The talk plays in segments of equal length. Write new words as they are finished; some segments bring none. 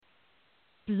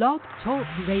Blog Talk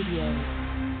Radio.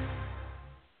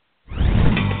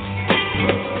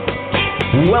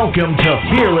 Welcome to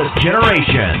Fearless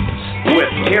Generations with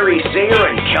Terry Sayer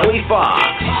and Kelly Fox.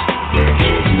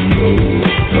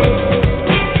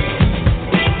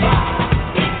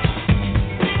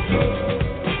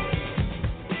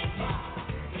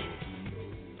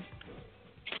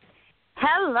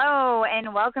 Hello,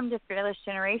 and welcome to Fearless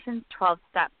Generations 12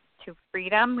 Steps to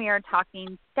Freedom. We are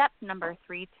talking step number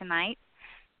 3 tonight,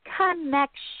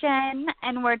 connection,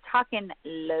 and we're talking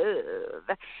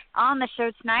love. On the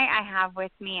show tonight, I have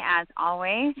with me, as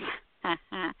always,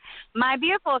 my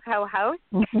beautiful co-host,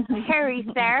 Terry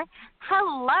Sayer.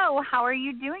 Hello, how are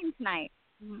you doing tonight?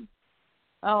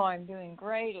 Oh, I'm doing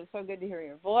great. It's so good to hear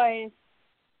your voice.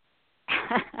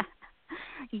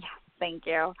 Yes, thank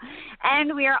you.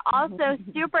 And we are also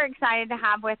super excited to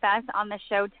have with us on the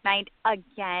show tonight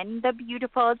again the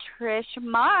beautiful Trish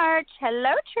March.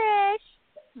 Hello, Trish.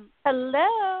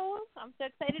 Hello. I'm so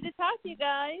excited to talk to you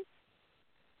guys.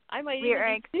 We are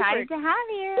excited to have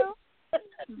you.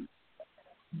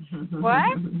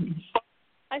 What?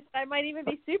 I might even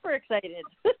be super excited.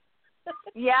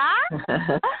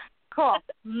 Yeah? Cool.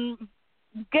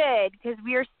 Good, because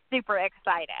we are super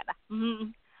excited.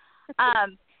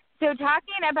 So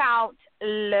talking about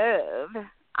love,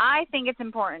 I think it's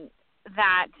important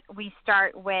that we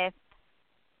start with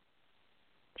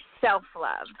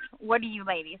self-love. What do you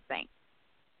ladies think?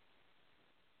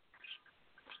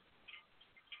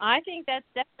 I think that's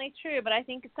definitely true, but I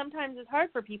think sometimes it's hard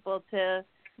for people to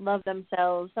love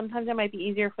themselves. Sometimes it might be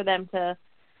easier for them to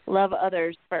love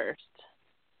others first.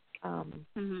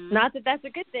 Not that that's a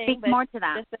good thing. Speak but more to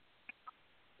that.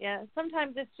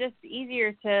 Sometimes it's just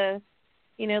easier to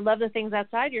love the things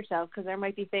outside yourself because there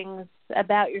might be things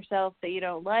about yourself that you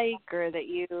don't like or that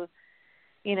you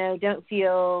don't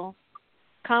feel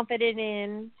confident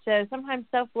in. So sometimes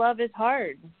self-love is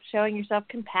hard, showing yourself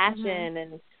compassion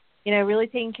and, really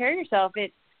taking care of yourself.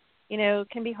 It,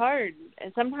 can be hard.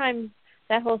 And sometimes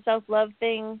that whole self-love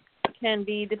thing can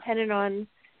be dependent on,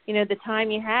 the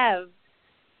time you have.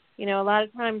 A lot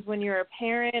of times when you're a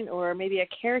parent or maybe a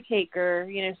caretaker,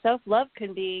 self-love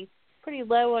can be pretty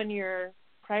low on your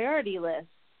priority list,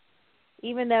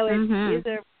 even though it is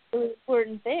a really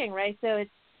important thing, right? So it's,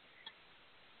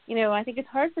 I think it's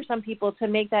hard for some people to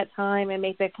make that time and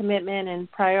make that commitment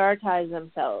and prioritize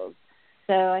themselves.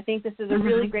 So I think this is a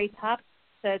really great topic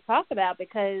to talk about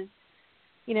because,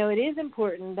 it is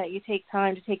important that you take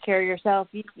time to take care of yourself.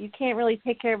 You can't really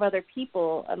take care of other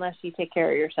people unless you take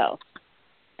care of yourself.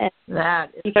 And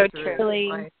that is so true.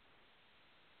 Really,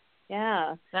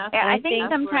 yeah. I think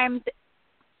sometimes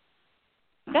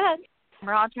Go ahead.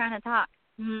 We're all trying to talk.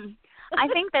 I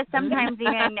think that sometimes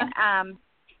even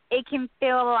it can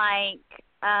feel like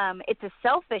it's a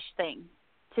selfish thing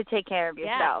to take care of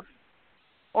yourself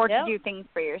or to do things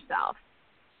for yourself.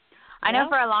 I know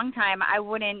for a long time I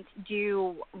wouldn't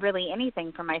do really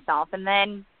anything for myself, and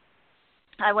then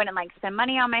I wouldn't spend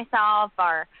money on myself,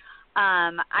 or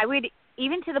I would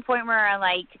even to the point where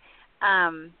I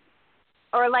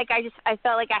felt like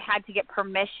I had to get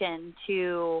permission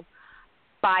to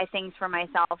buy things for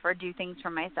myself or do things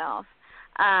for myself.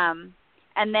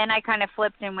 And then I kind of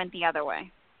flipped and went the other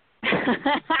way.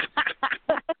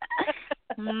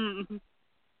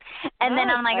 And then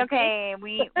I'm like, okay,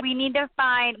 we need to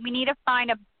find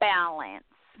a balance.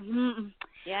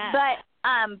 Yeah.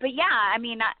 But yeah, I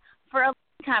mean, for a long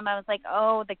time I was like,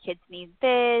 oh, the kids need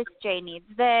this, Jay needs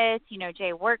this.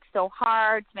 Jay works so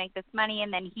hard to make this money,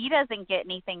 and then he doesn't get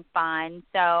anything fun.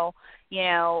 So,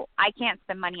 I can't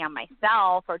spend money on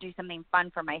myself or do something fun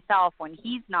for myself when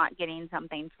he's not getting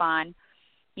something fun.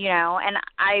 And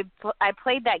I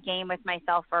played that game with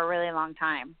myself for a really long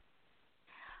time.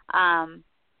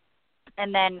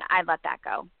 And then I let that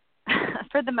go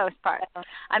for the most part.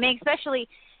 I mean, especially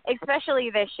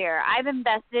this year. I've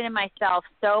invested in myself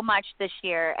so much this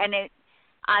year, and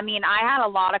I had a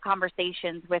lot of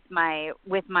conversations with my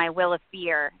Will of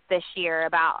Fear this year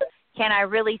about, can I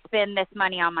really spend this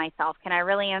money on myself? Can I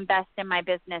really invest in my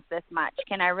business this much?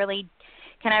 Can I really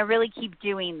keep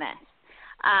doing this?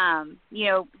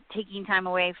 Taking time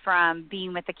away from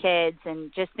being with the kids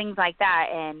and just things like that.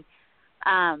 And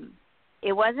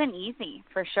it wasn't easy,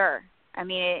 for sure. I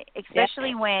mean,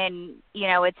 especially when,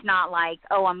 it's not like,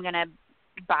 oh, I'm going to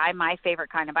buy my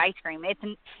favorite kind of ice cream. It's,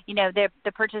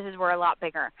 the purchases were a lot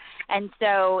bigger. And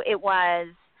so it was,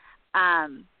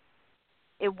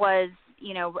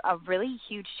 a really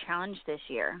huge challenge this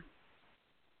year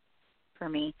for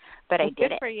me, but I did it.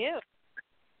 Good for you.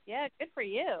 Yeah, good for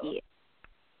you.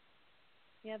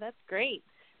 Yeah, that's great.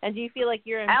 And do you feel like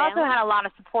you're in balance? I also had a lot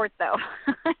of support, though.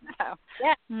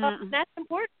 Yeah, well, Mm-mm. that's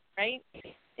important, right?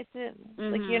 It's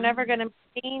like you're Mhm. never going to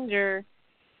change, or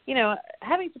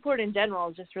having support in general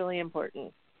is just really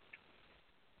important.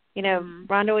 Mhm.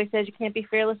 Rhonda always says you can't be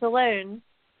fearless alone,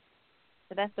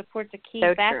 so that support's a key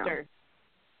So factor. true.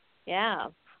 Yeah.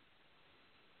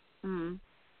 Mhm.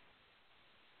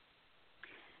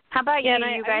 How about Yeah, you?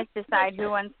 and You guys decide who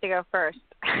wants to go first.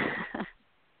 I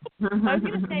was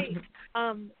going to say,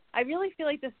 I really feel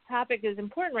like this topic is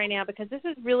important right now because this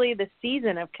is really the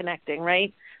season of connecting,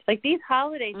 right? Like these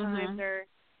holiday times are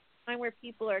a time where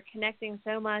people are connecting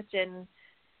so much and,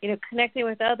 connecting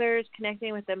with others,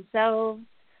 connecting with themselves.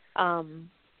 So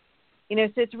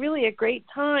it's really a great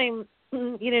time,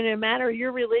 no matter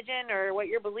your religion or what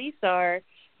your beliefs are,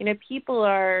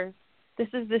 this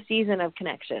is the season of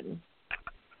connection,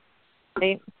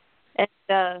 right?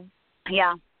 And,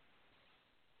 yeah.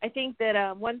 I think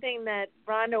that one thing that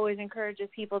Rhonda always encourages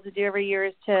people to do every year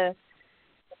is to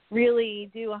really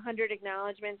do 100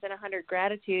 acknowledgments and 100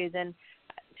 gratitudes. And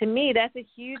to me, that's a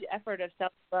huge effort of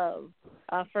self-love,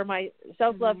 for my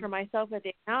self-love for myself with the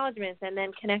acknowledgments, and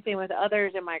then connecting with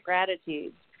others in my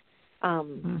gratitudes.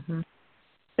 So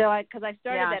because I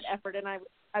started that effort, and I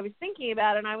was thinking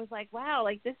about it, and I was like, wow,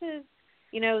 like this is,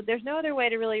 there's no other way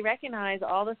to really recognize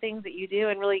all the things that you do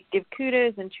and really give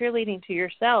kudos and cheerleading to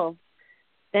yourself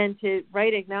than to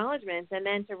write acknowledgments, and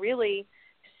then to really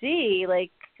see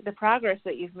like the progress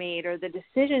that you've made or the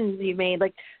decisions you made,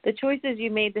 like the choices you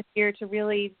made this year to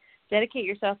really dedicate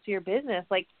yourself to your business.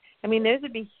 Like, I mean, those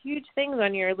would be huge things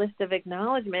on your list of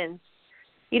acknowledgments,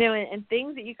 and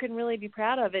things that you can really be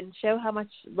proud of and show how much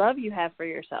love you have for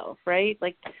yourself, right?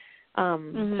 Like,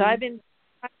 so I've been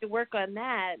trying to work on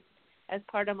that as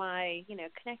part of my,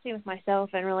 connecting with myself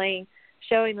and really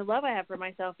showing the love I have for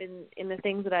myself in the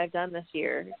things that I've done this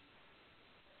year.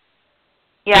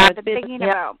 Yeah, I've been thinking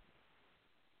about.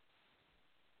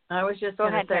 I was just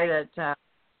going to say that,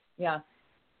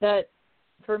 that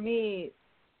for me,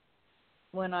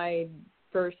 when I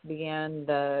first began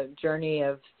the journey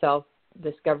of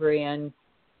self-discovery and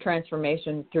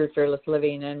transformation through fearless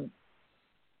living, and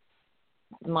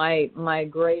my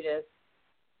greatest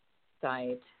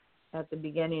sight at the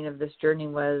beginning of this journey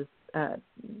was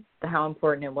how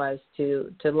important it was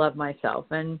to love myself.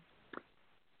 And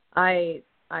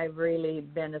I've really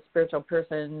been a spiritual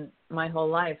person my whole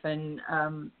life, and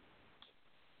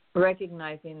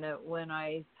recognizing that when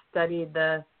I studied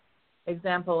the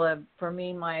example of, for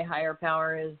me, my higher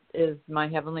power is my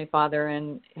Heavenly Father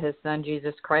and His Son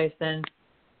Jesus Christ,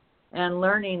 and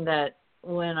learning that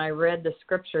when I read the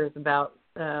scriptures about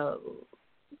the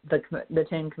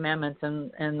 10 Commandments,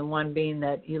 and the one being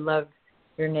that you love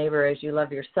your neighbor as you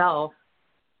love yourself,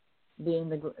 being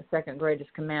the second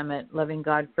greatest commandment, loving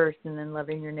God first and then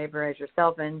loving your neighbor as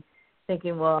yourself, and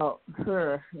thinking, well,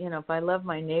 if I love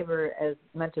my neighbor as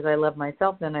much as I love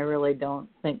myself, then I really don't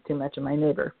think too much of my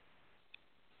neighbor.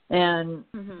 And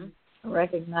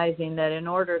recognizing that in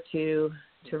order to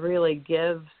really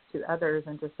give to others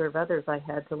and to serve others, I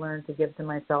had to learn to give to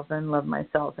myself and love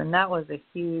myself. And that was a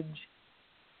huge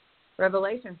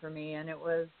revelation for me, and it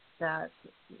was that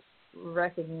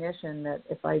recognition that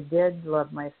if I did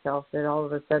love myself, that all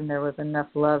of a sudden there was enough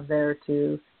love there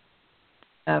to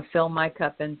fill my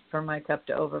cup and for my cup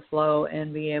to overflow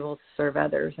and be able to serve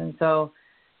others. And so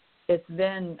it's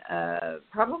been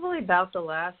probably about the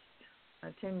last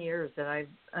 10 years that I've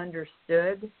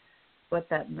understood what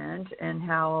that meant and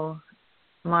how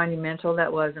monumental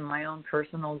that was in my own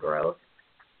personal growth,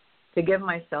 to give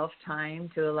myself time,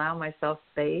 to allow myself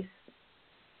space,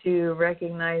 to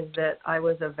recognize that I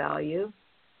was of value.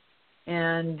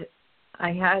 And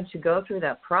I had to go through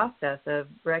that process of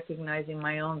recognizing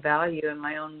my own value and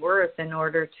my own worth in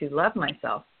order to love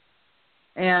myself.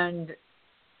 And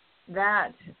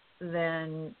that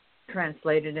then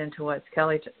translated into what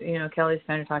Kelly's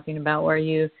kind of talking about, where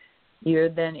you're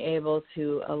then able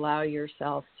to allow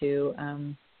yourself to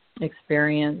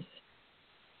experience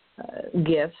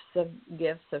gifts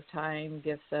of time,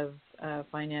 gifts of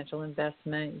financial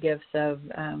investment, gifts of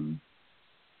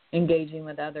engaging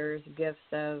with others, gifts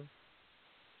of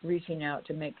reaching out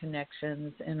to make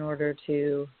connections in order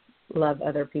to love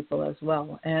other people as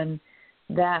well. And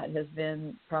that has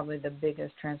been probably the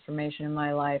biggest transformation in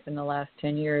my life in the last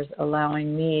 10 years,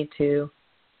 allowing me to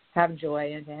have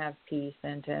joy and to have peace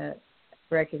and to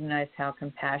recognize how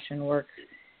compassion works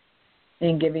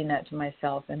in giving that to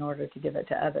myself in order to give it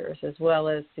to others, as well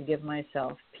as to give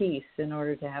myself peace in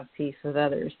order to have peace with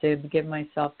others, to give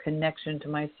myself connection to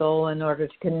my soul in order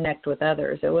to connect with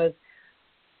others. It was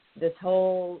this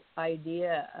whole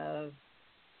idea of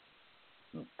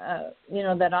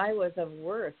that I was of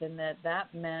worth, and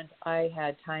that meant I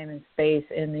had time and space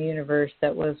in the universe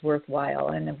that was worthwhile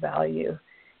and of value,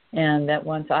 and that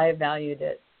once I valued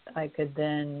it, I could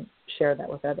then share that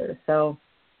with others. So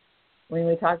when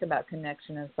we talk about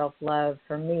connection and self-love,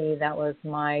 for me, that was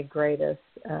my greatest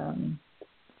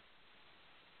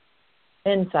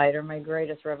insight, or my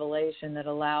greatest revelation, that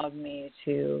allowed me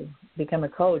to become a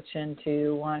coach and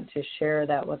to want to share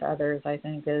that with others. I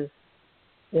think is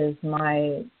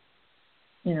my,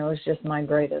 it's just my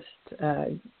greatest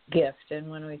gift. And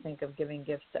when we think of giving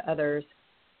gifts to others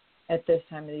at this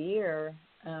time of the year,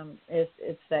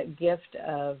 it's that gift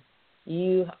of,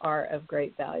 you are of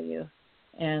great value.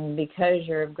 And because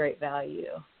you're of great value,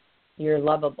 you're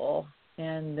lovable.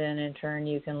 And then in turn,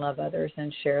 you can love others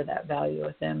and share that value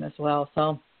with them as well.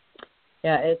 So,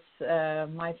 yeah,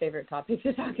 it's my favorite topic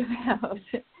to talk about.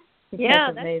 Yeah,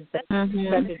 it made such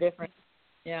a difference.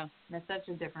 Yeah, that's such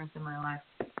a difference in my life.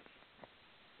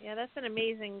 Yeah, that's an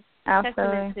amazing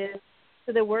Absolutely. testament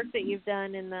to the work that you've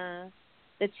done and the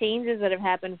changes that have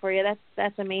happened for you.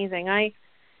 That's amazing. I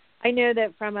know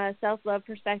that from a self-love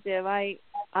perspective, I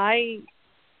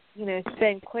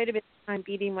spend quite a bit of time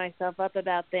beating myself up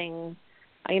about things.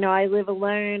 I live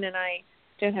alone and I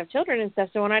don't have children and stuff,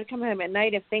 so when I'd come home at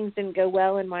night, if things didn't go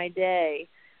well in my day,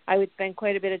 I would spend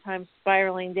quite a bit of time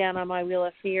spiraling down on my wheel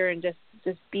of fear and just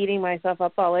beating myself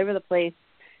up all over the place.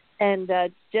 And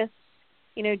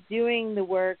doing the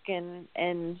work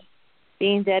and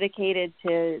being dedicated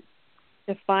to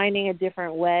finding a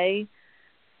different way,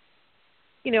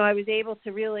 I was able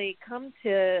to really come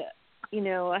to,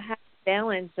 a happy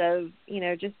balance of,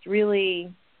 just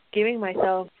really giving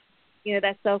myself,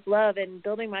 that self-love and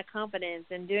building my confidence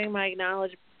and doing my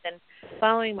acknowledgement and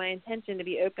following my intention to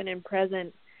be open and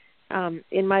present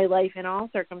in my life in all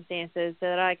circumstances, so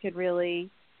that I could really,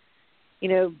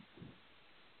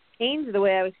 change the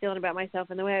way I was feeling about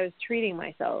myself and the way I was treating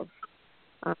myself.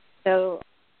 So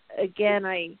again,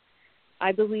 I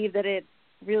believe that it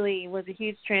really was a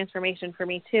huge transformation for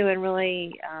me too, and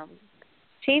really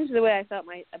changed the way I felt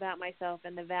about myself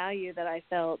and the value that I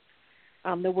felt,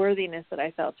 the worthiness that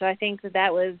I felt. So I think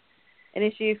that was an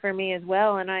issue for me as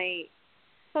well, and I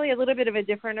probably a little bit of a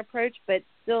different approach, but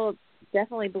still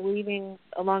definitely believing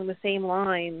along the same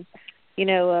lines,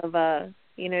 of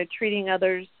treating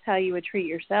others how you would treat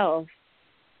yourself.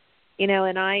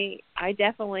 And I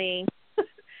definitely,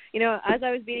 as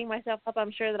I was beating myself up,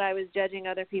 I'm sure that I was judging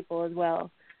other people as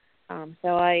well.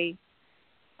 So I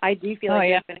do feel like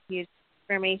there's been a huge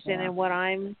transformation in what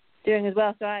I'm doing as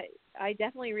well. So I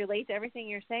definitely relate to everything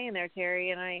you're saying there,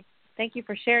 Terry, and I thank you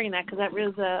for sharing that, because that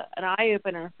was an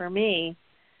eye-opener for me.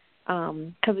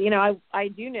 Because, I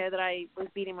do know that I was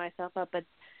beating myself up, but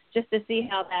just to see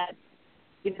how that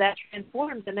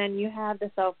transforms, and then you have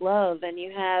the self-love and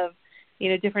you have,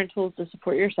 different tools to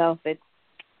support yourself. It's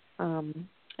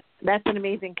that's an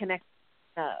amazing connection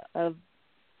of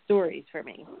stories for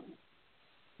me.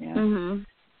 Yeah. Mm-hmm.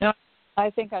 No, I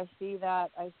think I see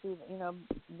that. I see,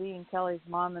 being Kelly's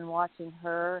mom and watching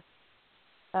her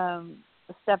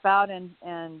step out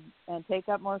and take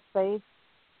up more space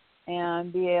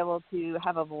and be able to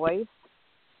have a voice,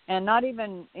 and not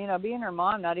even, being her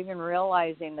mom, not even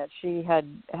realizing that she had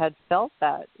felt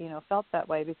that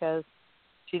way, because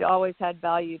she'd always had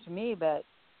value to me, but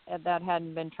that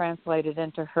hadn't been translated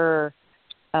into her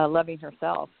loving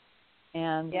herself.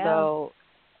 And so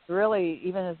really,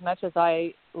 even as much as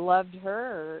I loved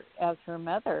her as her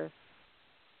mother,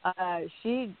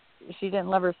 she didn't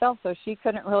love herself, so she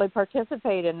couldn't really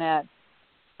participate in that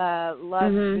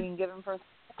love being given from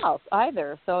someone else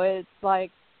either. So it's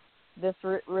like this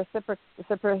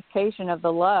reciprocation of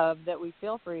the love that we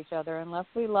feel for each other. Unless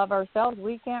we love ourselves,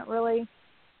 we can't really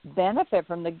benefit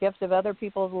from the gift of other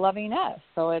people's loving us.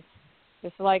 So it's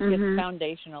like it's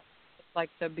foundational. It's like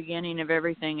the beginning of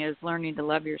everything is learning to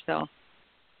love yourself.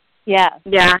 Yeah.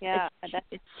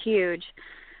 It's huge.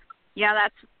 Yeah,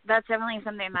 that's definitely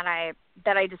something that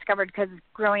I discovered, because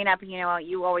growing up,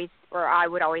 you always, or I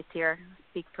would always hear,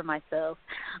 speak for myself,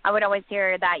 I would always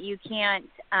hear that you can't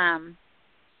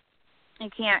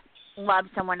love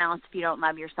someone else if you don't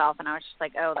love yourself. And I was just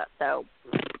like, oh, that's so,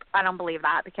 I don't believe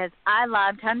that, because I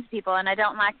love tons of people and I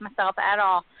don't like myself at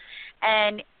all.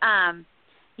 And,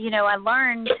 I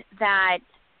learned that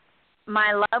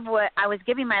I was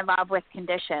giving my love with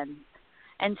conditions.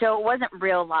 And so it wasn't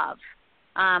real love,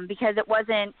 because it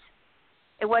wasn't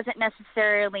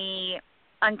necessarily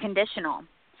unconditional,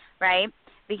 right?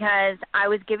 Because I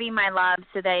was giving my love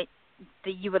so that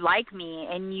you would like me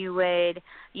and you would,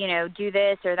 do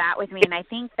this or that with me. And I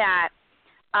think that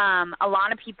a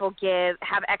lot of people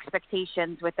have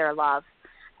expectations with their love.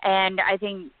 And I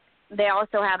think, they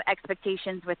also have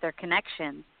expectations with their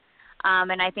connections.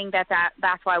 And I think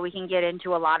that's why we can get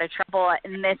into a lot of trouble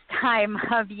in this time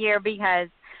of year because,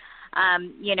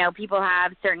 you know, people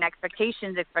have certain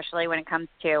expectations, especially when it comes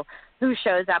to who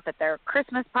shows up at their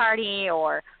Christmas party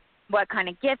or what kind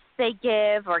of gifts they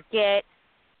give or get,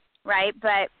 right?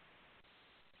 But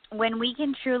when we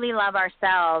can truly love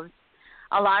ourselves,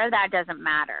 a lot of that doesn't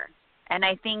matter. And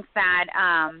I think that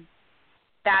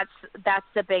that's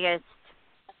the biggest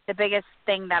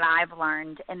thing that I've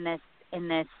learned in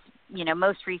this you know,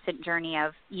 most recent journey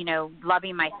of, you know,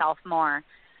 loving myself more,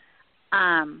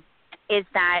 is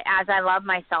that as I love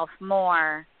myself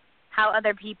more, how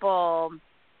other people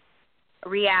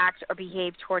react or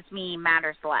behave towards me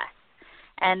matters less.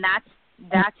 And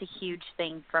that's a huge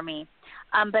thing for me.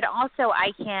 But also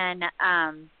I can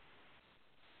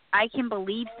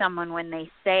believe someone when they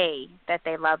say that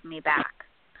they love me back,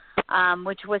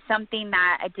 which was something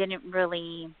that I didn't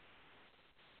really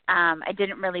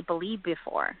believe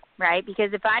before, right?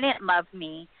 Because if I didn't love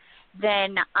me,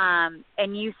 then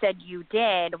and you said you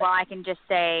did, well, I can just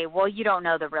say, well, you don't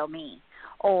know the real me,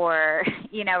 or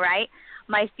you know, right?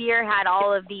 My fear had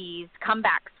all of these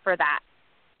comebacks for that.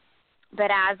 But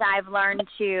as I've learned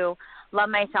to love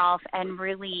myself and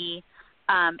really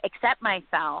accept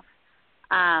myself,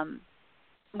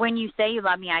 when you say you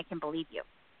love me, I can believe you.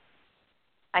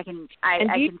 I can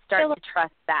start to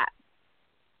trust that.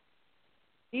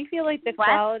 Do you feel like the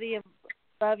quality of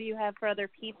love you have for other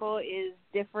people is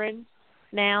different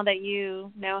now that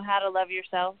you know how to love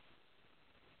yourself?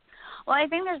 Well, I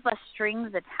think there's less strings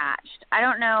attached. I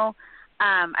don't know.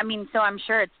 I mean, so I'm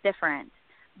sure it's different.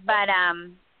 But,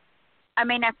 I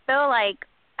mean, I feel like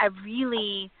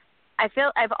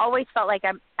I've always felt like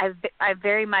I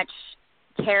very much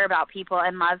care about people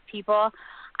and love people.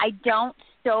 I don't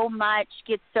so much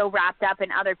get so wrapped up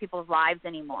in other people's lives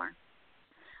anymore.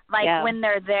 Like when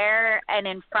they're there and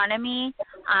in front of me,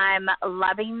 I'm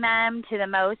loving them to the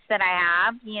most that I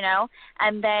have, you know,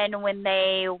 and then when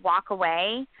they walk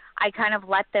away, I kind of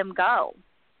let them go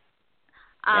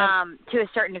to a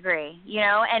certain degree, you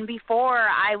know, and before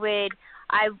I would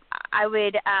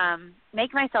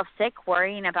make myself sick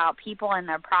worrying about people and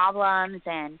their problems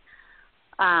and,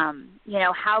 you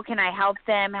know, how can I help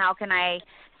them? How can I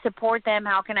support them?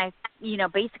 How can I, you know,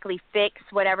 basically fix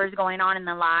whatever's going on in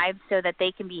their lives so that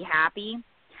they can be happy?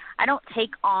 I don't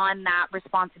take on that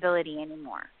responsibility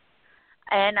anymore.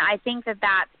 And I think that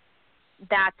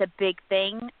that's a big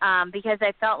thing because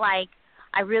I felt like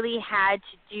I really had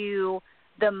to do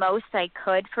the most I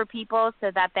could for people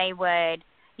so that they would,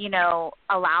 you know,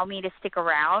 allow me to stick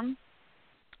around,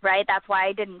 right? That's why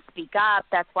I didn't speak up.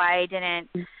 That's why I didn't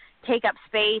take up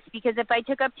space, because if I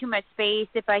took up too much space,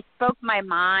 if I spoke my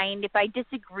mind, if I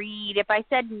disagreed, if I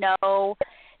said no,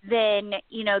 then,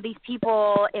 you know, these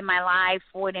people in my life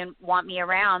wouldn't want me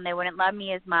around. They wouldn't love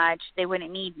me as much. They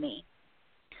wouldn't need me.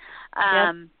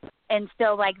 And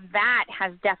so, like, that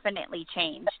has definitely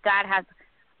changed. That has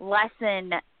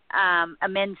lessened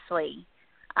immensely.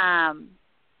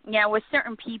 You know, with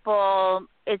certain people,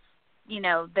 it's, you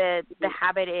know, the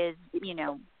habit is, you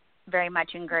know, very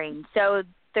much ingrained. So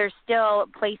there's still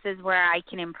places where I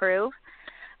can improve.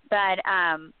 But,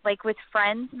 like, with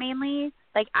friends mainly,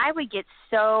 like, I would get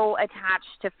so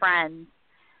attached to friends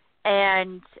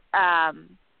and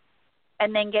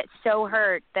then get so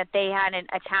hurt that they hadn't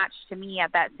attached to me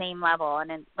at that same level. And,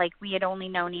 then, like, we had only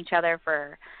known each other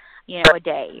for, you know, a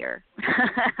day or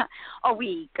a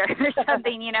week or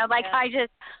something, you know. Like,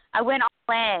 I went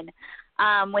all in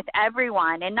with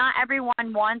everyone. And not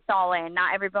everyone wants all in.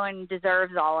 Not everyone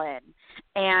deserves all in.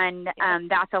 And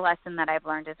that's a lesson that I've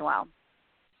learned as well.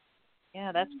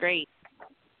 Yeah, that's great.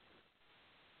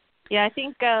 Yeah, I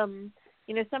think,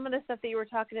 you know, some of the stuff that you were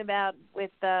talking about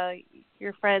with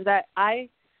your friends, I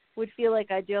would feel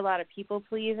like I do a lot of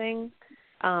people-pleasing,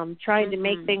 trying to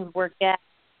make things work out,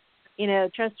 you know,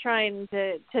 just trying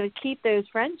to keep those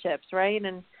friendships, right?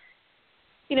 And,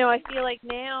 you know, I feel like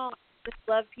now I just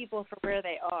love people for where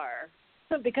they are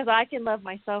because I can love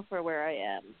myself for where I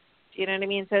am. Do you know what I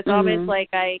mean? So it's almost like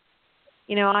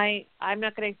I'm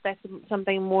not going to expect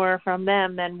something more from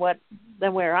them than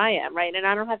where I am, right? And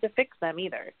I don't have to fix them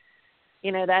either.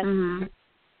 You know, that's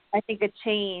I think a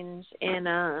change in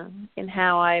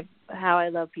how I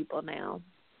love people now.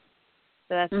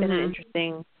 So that's been an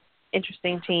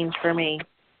interesting change for me.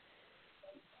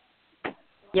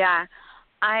 Yeah,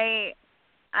 I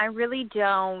really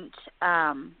don't,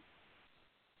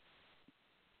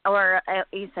 or at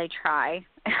least I try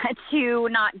to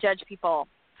not judge people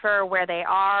for where they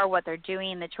are, what they're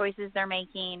doing, the choices they're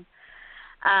making.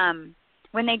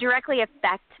 When they directly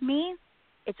affect me,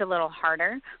 it's a little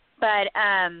harder. But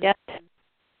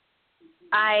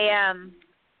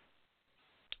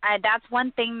That's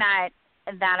one thing that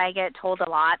I get told a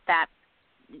lot, that,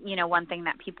 you know, one thing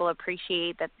that people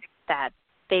appreciate, that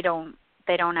they don't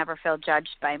ever feel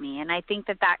judged by me. And I think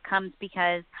that comes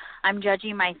because I'm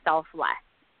judging myself less.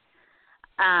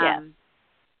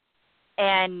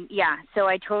 And yeah, so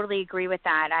I totally agree with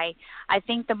that. I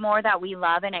think the more that we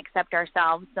love and accept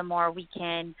ourselves, the more we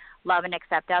can love and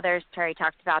accept others. Terry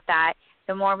talked about that.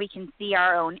 The more we can see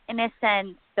our own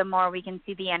innocence, the more we can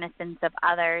see the innocence of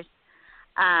others.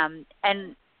 And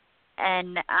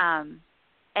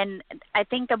I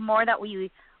think the more that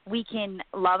we can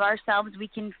love ourselves, we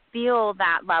can feel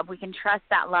that love, we can trust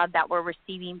that love that we're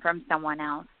receiving from someone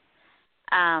else.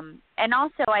 And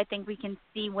also I think we can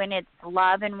see when it's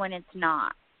love and when it's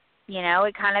not. You know,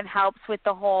 it kind of helps with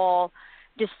the whole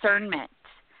discernment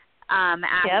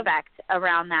aspect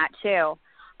around that too.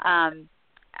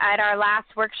 At our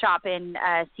last workshop in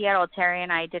Seattle, Terry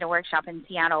and I did a workshop in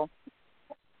Seattle,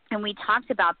 and we talked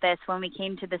about this when we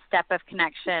came to the step of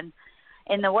connection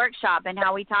in the workshop, and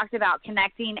how we talked about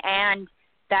connecting, and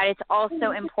that it's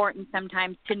also important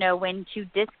sometimes to know when to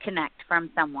disconnect from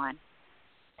someone.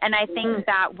 And I think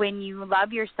that when you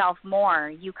love yourself more,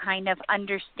 you kind of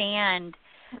understand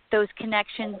those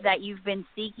connections that you've been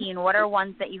seeking. What are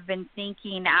ones that you've been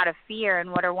seeking out of fear,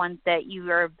 and what are ones that you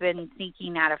have been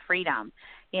seeking out of freedom,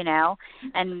 you know?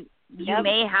 And you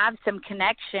may have some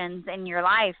connections in your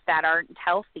life that aren't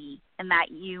healthy and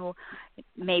that you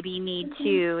maybe need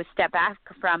to step back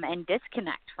from and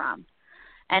disconnect from.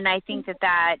 And I think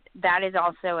that is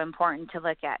also important to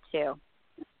look at too.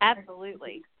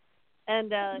 Absolutely.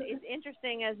 And it's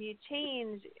interesting as you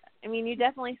change. I mean, you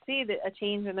definitely see a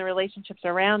change in the relationships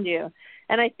around you.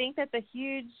 And I think that the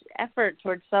huge effort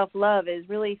towards self-love is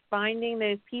really finding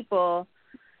those people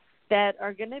that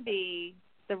are going to be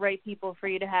the right people for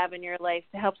you to have in your life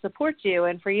to help support you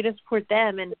and for you to support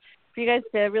them and for you guys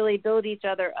to really build each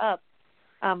other up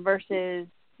versus,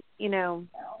 you know,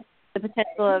 the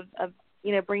potential of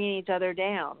you know, bringing each other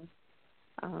down.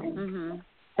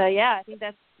 So, yeah, I think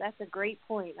that's a great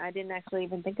point. I didn't actually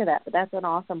even think of that, but that's an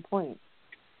awesome point.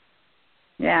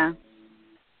 Yeah.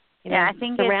 You know, I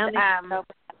think it's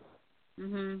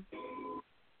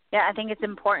yeah, I think it's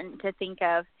important to think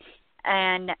of.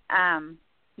 And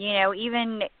you know,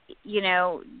 even, you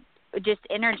know, just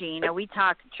energy. You know,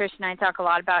 Trish and I talk a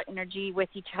lot about energy with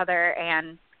each other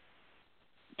and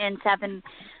stuff, and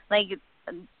like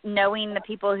knowing the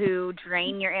people who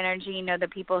drain your energy, know the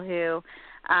people who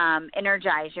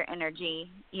energize your energy,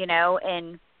 you know,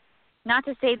 and not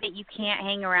to say that you can't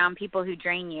hang around people who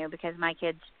drain you, because my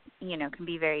kids, you know, can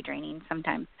be very draining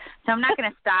sometimes. So I'm not going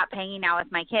to stop hanging out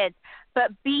with my kids,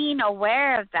 but being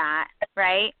aware of that,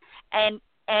 right? And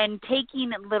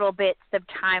taking little bits of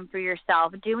time for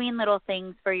yourself, doing little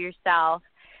things for yourself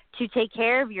to take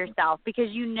care of yourself,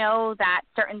 because you know that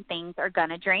certain things are going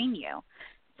to drain you.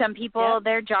 Some people,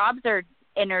 their jobs are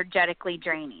energetically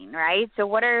draining, right? So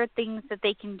what are things that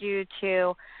they can do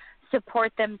to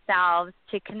support themselves,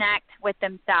 to connect with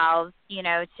themselves, you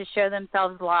know, to show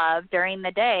themselves love during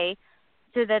the day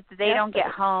so that they don't get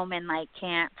home and, like,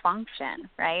 can't function,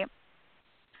 right?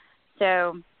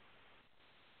 So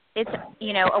it's,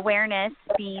 you know, awareness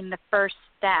being the first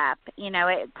step. You know,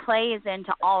 it plays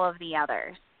into all of the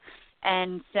others.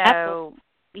 And so,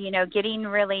 you know, getting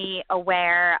really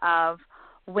aware of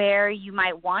where you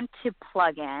might want to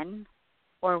plug in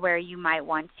or where you might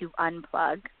want to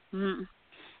unplug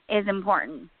is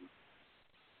important.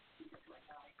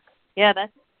 Yeah,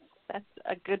 that's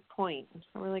a good point.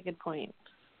 A really good point.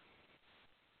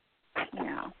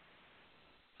 Yeah.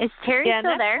 Is Terry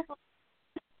still there?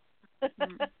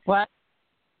 What?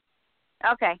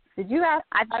 Okay. Did you ask?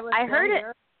 I heard it.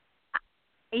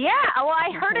 Yeah, well,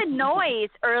 I heard a noise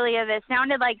earlier that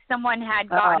sounded like someone had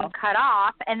gotten cut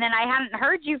off, and then I hadn't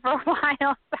heard you for a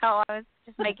while, so I was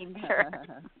just making sure.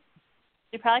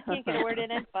 You probably can't get a word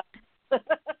in info.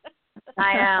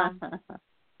 I know.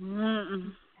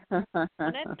 And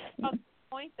that's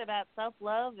points about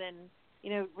self-love and, you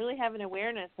know, really having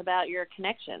awareness about your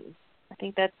connections. I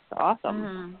think that's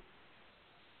awesome.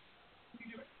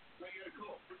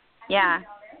 Yeah,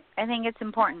 I think it's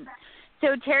important.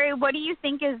 So, Terry, what do you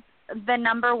think is the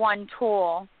number one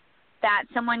tool that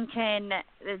someone can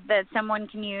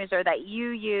use, or that you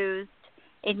used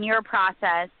in your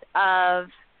process of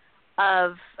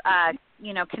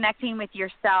you know, connecting with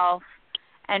yourself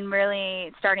and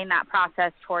really starting that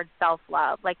process towards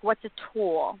self-love? Like, what's a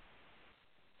tool?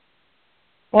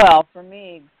 Well, for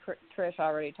me, Trish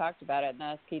already talked about it, and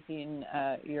that's keeping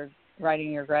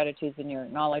writing your gratitudes and your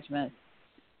acknowledgments.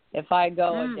 If I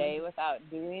go a day without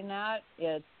doing that,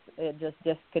 it just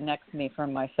disconnects me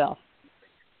from myself.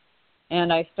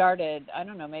 And I started, I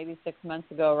don't know, maybe 6 months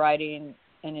ago, writing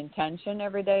an intention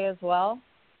every day as well.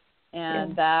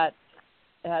 And that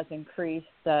has increased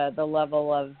the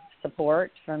level of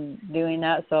support from doing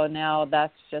that. So now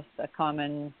that's just a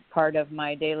common part of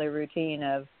my daily routine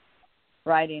of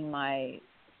writing my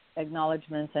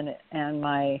acknowledgments and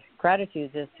my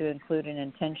gratitudes is to include an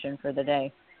intention for the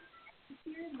day.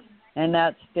 And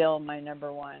that's still my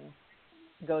number one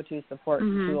go-to support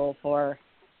tool for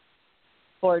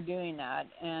doing that.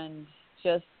 And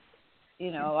just,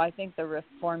 I think the RISK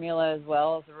formula as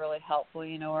well is really helpful,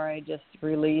 where I just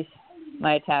release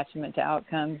my attachment to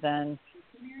outcomes and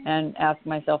ask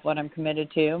myself what I'm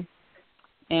committed to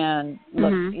and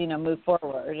look, move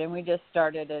forward. And we just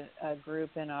started a group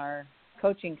in our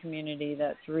coaching community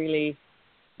that's really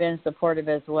been supportive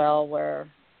as well, where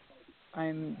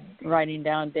I'm writing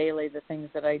down daily the things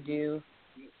that I do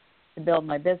to build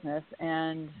my business,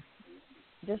 and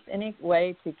just any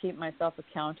way to keep myself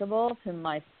accountable to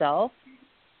myself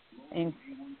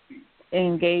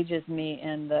engages me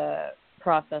in the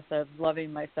process of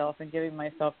loving myself and giving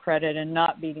myself credit and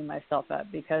not beating myself up,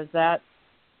 because I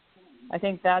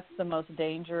think that's the most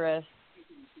dangerous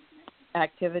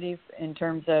activity in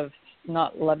terms of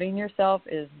not loving yourself,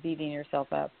 is beating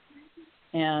yourself up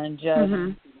and just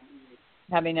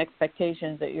having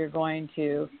expectations that you're going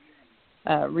to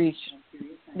reach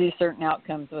these certain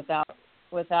outcomes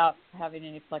without having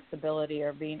any flexibility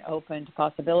or being open to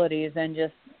possibilities, and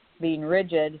just being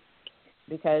rigid,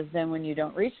 because then when you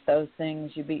don't reach those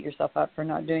things, you beat yourself up for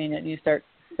not doing it, and you start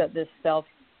set this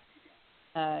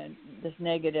this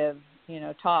negative,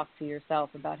 talk to yourself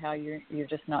about how you're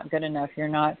just not good enough, you're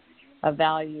not of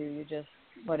value, you just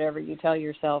whatever you tell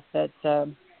yourself that's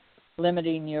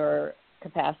limiting your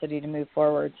capacity to move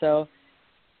forward. So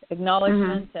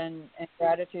acknowledgments and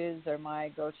gratitudes are my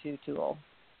go-to tool.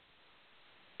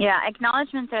 Yeah,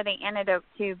 acknowledgments are the antidote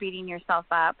to beating yourself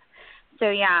up.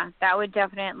 So yeah, that would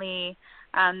definitely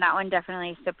that one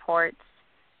definitely supports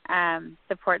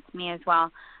me as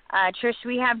well. Trish,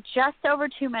 we have just over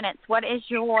 2 minutes. What is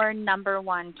your number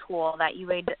one tool that you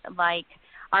would like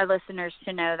our listeners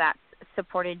to know that's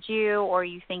supported you, or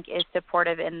you think is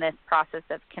supportive in this process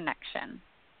of connection?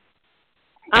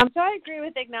 So I agree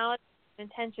with acknowledging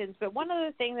intentions, but one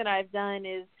other thing that I've done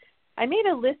is I made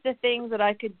a list of things that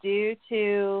I could do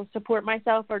to support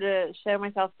myself or to show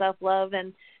myself self-love,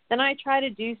 and then I try to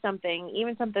do something,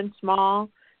 even something small,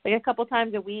 like a couple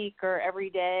times a week or every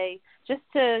day, just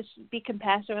to be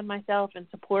compassionate with myself and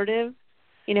supportive,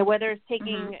 whether it's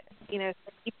taking,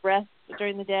 deep breaths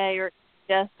during the day, or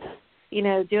just,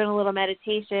 doing a little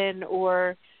meditation,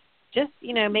 or just,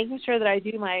 making sure that I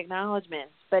do my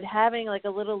acknowledgments, but having like a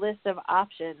little list of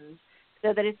options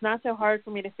so that it's not so hard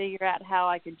for me to figure out how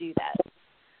I could do that.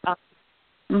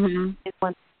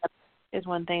 Is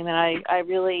one thing that I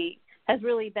really has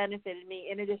really benefited me,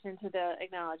 in addition to the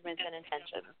acknowledgments and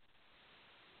intentions.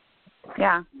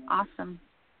 Yeah, awesome.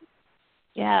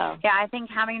 Yeah. Yeah, I think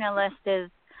having a list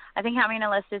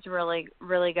is really,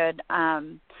 really good.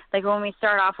 Like when we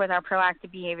start off with our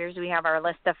proactive behaviors, we have our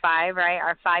list of 5, right?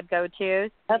 Our 5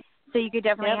 go-tos. Yep. So you could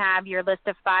definitely have your list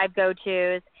of 5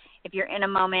 go-tos. If you're in a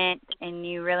moment and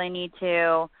you really need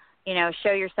to,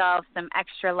 show yourself some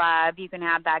extra love, you can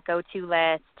have that go-to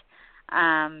list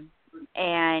and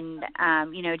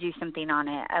do something on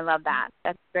it. I love that.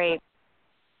 That's great.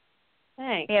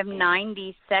 Thanks. We have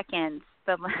 90 seconds,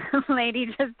 the lady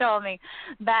just told me.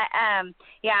 But,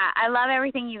 I love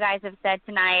everything you guys have said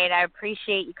tonight. I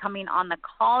appreciate you coming on the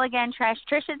call again, Trish.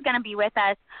 Trish is going to be with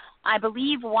us, I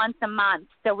believe, once a month.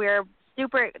 So we're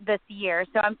this year.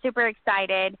 So I'm super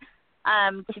excited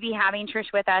to be having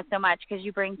Trish with us so much, because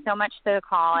you bring so much to the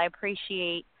call. I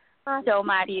appreciate so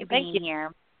much being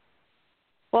here.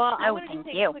 Well, I want to thank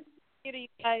take you. a quick to you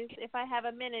guys, if I have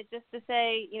a minute, just to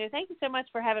say, thank you so much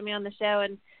for having me on the show.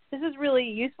 And this is really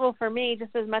useful for me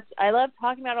just as much. I love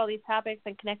talking about all these topics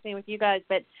and connecting with you guys,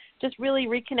 but just really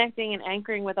reconnecting and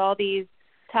anchoring with all these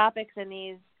topics and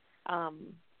these,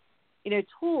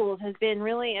 tools has been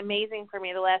really amazing for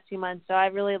me the last few months. So I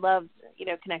really loved,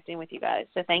 connecting with you guys.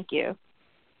 So thank you.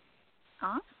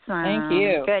 Awesome. Thank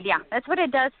you. Good. Yeah, that's what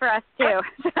it does for us too.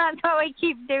 That's how we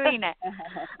keep doing it.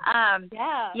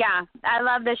 Yeah, I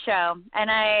love the show, and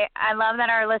I love that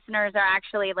our listeners are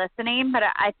actually listening. But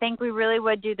I think we really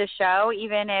would do the show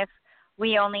even if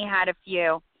we only had a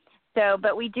few. So,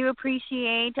 but we do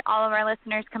appreciate all of our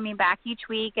listeners coming back each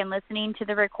week and listening to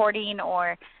the recording,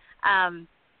 or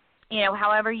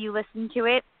however you listen to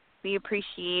it. We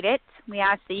appreciate it. We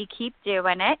ask that you keep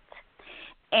doing it,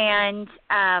 and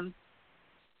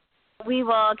we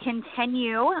will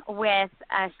continue with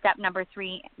step number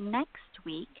 3 next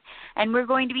week. And we're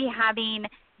going to be having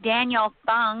Daniel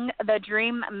Fung, the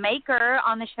Dream Maker,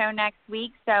 on the show next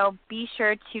week, so be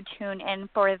sure to tune in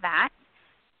for that.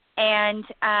 And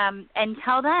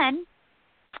until then,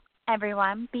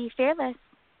 everyone, be fearless.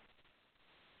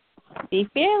 Be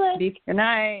fearless. Good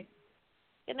night.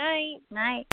 Good night. Night.